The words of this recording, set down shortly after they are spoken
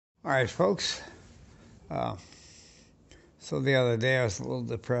All right, folks. Uh, so the other day I was a little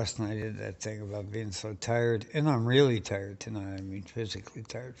depressed and I did that thing about being so tired. And I'm really tired tonight. I mean, physically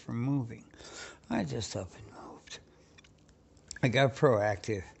tired from moving. I just up and moved. I got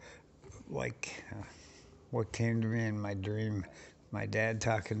proactive. Like what came to me in my dream, my dad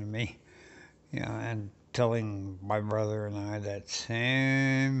talking to me, and telling my brother and I that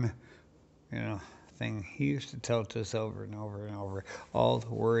same, you know, thing he used to tell to us over and over and over. All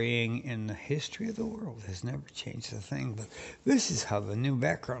the worrying in the history of the world has never changed a thing, but this is how the new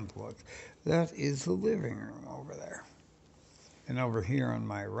background look. That is the living room over there. And over here on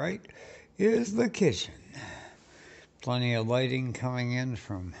my right is the kitchen. Plenty of lighting coming in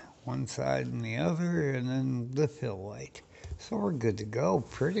from one side and the other, and then the fill light. So we're good to go,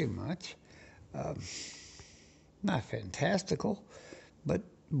 pretty much. Um, Not fantastical, but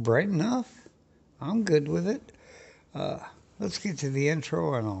bright enough. I'm good with it. Uh, let's get to the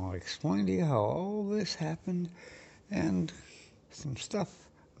intro and I'll explain to you how all this happened and some stuff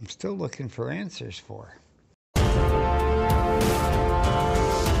I'm still looking for answers for.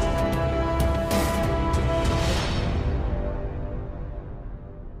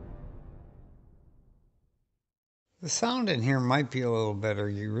 The sound in here might be a little better.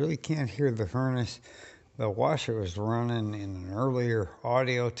 You really can't hear the furnace. The washer was running in an earlier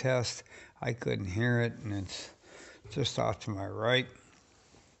audio test. I couldn't hear it, and it's just off to my right,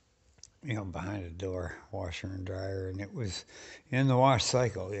 behind a door, washer and dryer, and it was in the wash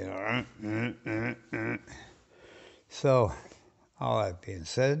cycle. So, all that being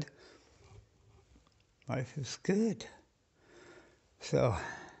said, life is good. So,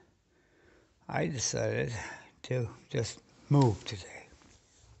 I decided to just move today.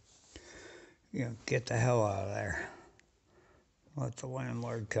 Get the hell out of there. Let the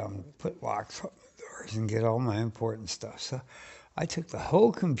landlord come, put locks on the doors, and get all my important stuff. So I took the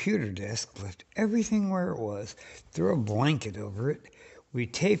whole computer desk, left everything where it was, threw a blanket over it. We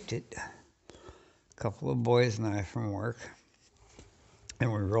taped it, a couple of boys and I from work, and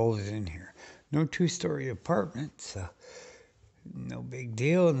we rolled it in here. No two-story apartment, so no big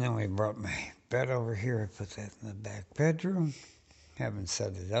deal. And then we brought my bed over here. I put that in the back bedroom. Haven't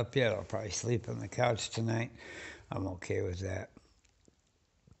set it up yet. I'll probably sleep on the couch tonight. I'm okay with that.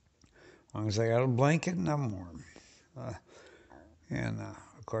 As long as I got a blanket and I'm warm. And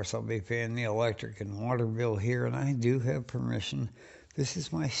of course, I'll be paying the electric and water bill here, and I do have permission. This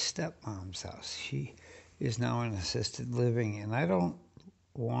is my stepmom's house. She is now in assisted living, and I don't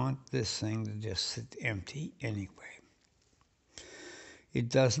want this thing to just sit empty anyway. It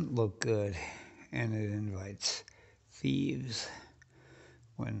doesn't look good, and it invites thieves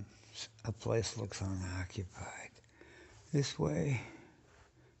when a place looks unoccupied. This way,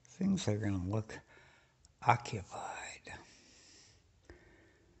 things are going to look occupied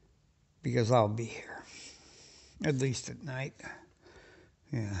because I'll be here, at least at night.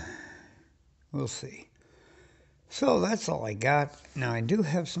 Yeah, we'll see. So that's all I got. Now, I do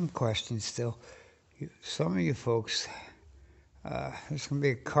have some questions still. Some of you folks, there's going to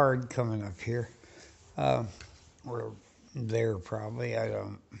be a card coming up here. Or there probably.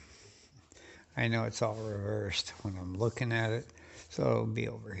 I know it's all reversed when I'm looking at it. So it'll be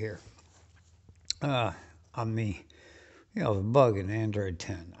over here. On the bug in Android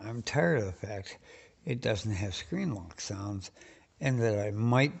 10. I'm tired of the fact it doesn't have screen lock sounds and that I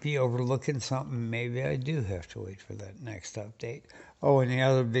might be overlooking something. Maybe I do have to wait for that next update. Oh, and the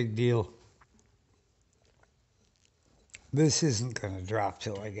other big deal, this isn't going to drop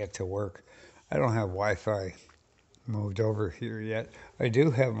till I get to work. I don't have Wi-Fi moved over here yet. I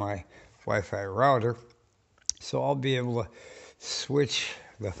do have my Wi-Fi router, so I'll be able to switch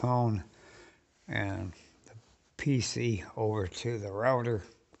the phone and PC over to the router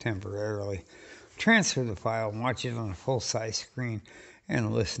temporarily, transfer the file, and watch it on a full-size screen,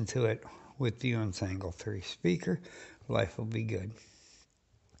 and listen to it with the Unsangle 3 speaker. Life will be good.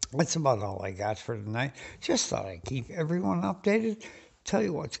 That's about all I got for tonight. Just thought I'd keep everyone updated, tell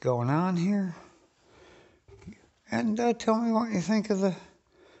you what's going on here, and tell me what you think of the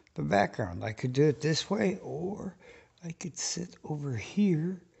background. I could do it this way, or I could sit over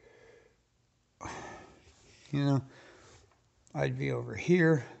here. I'd be over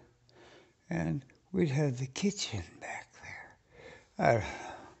here, and we'd have the kitchen back there.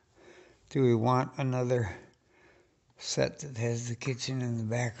 Do we want another set that has the kitchen in the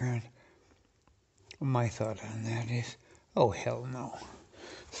background? My thought on that is, oh, hell no.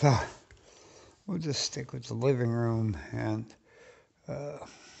 So we'll just stick with the living room and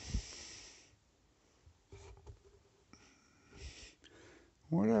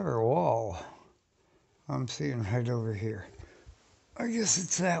whatever wall I'm seeing right over here. I guess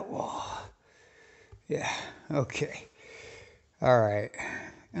it's that wall. Yeah, okay. All right.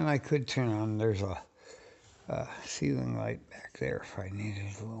 And I could turn on, there's a ceiling light back there if I needed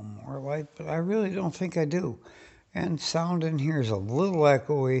a little more light, but I really don't think I do. And sound in here is a little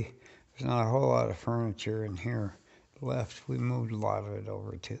echoey. There's not a whole lot of furniture in here left. We moved a lot of it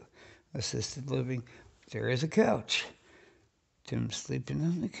over to assisted living. There is a couch. Tim's sleeping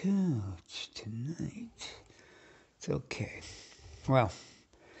on the couch tonight. It's okay. Well,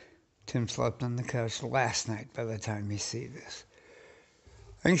 Tim slept on the couch last night by the time you see this.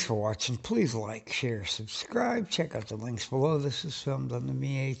 Thanks for watching. Please like, share, subscribe. Check out the links below. This is filmed on the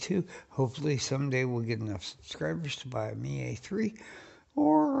Mi A2. Hopefully someday we'll get enough subscribers to buy a Mi A3.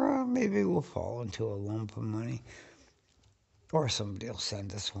 Or maybe we'll fall into a lump of money. Or somebody will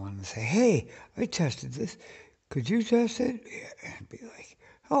send us one and say, hey, I tested this. Could you test it? Yeah, and be like,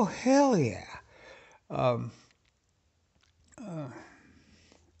 oh, hell yeah. Other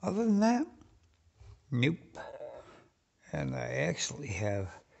than that, nope. And I actually have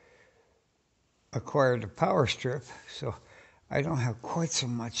acquired a power strip, so I don't have quite so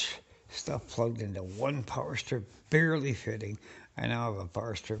much stuff plugged into one power strip, barely fitting. I now have a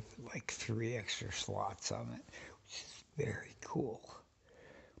power strip with like 3 extra slots on it, which is very cool.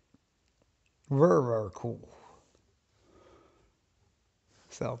 Very, very cool.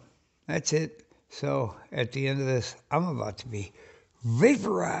 So that's it. So at the end of this, I'm about to be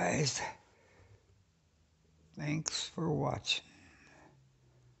vaporized. Thanks for watching.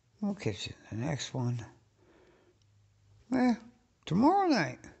 We'll catch you in the next one. Tomorrow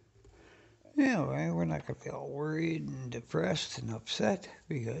night. Anyway, we're not going to be all worried and depressed and upset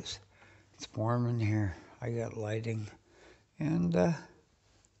because it's warm in here. I got lighting. And I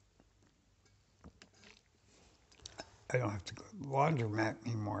don't have to go to the laundromat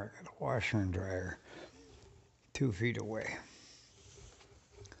anymore. I got a washer and dryer 2 feet away.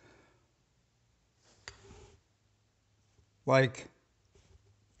 Like,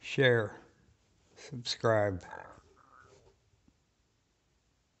 share, subscribe,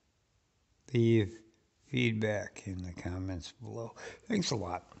 leave feedback in the comments below. Thanks a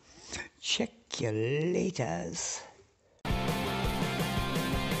lot. Check you laters.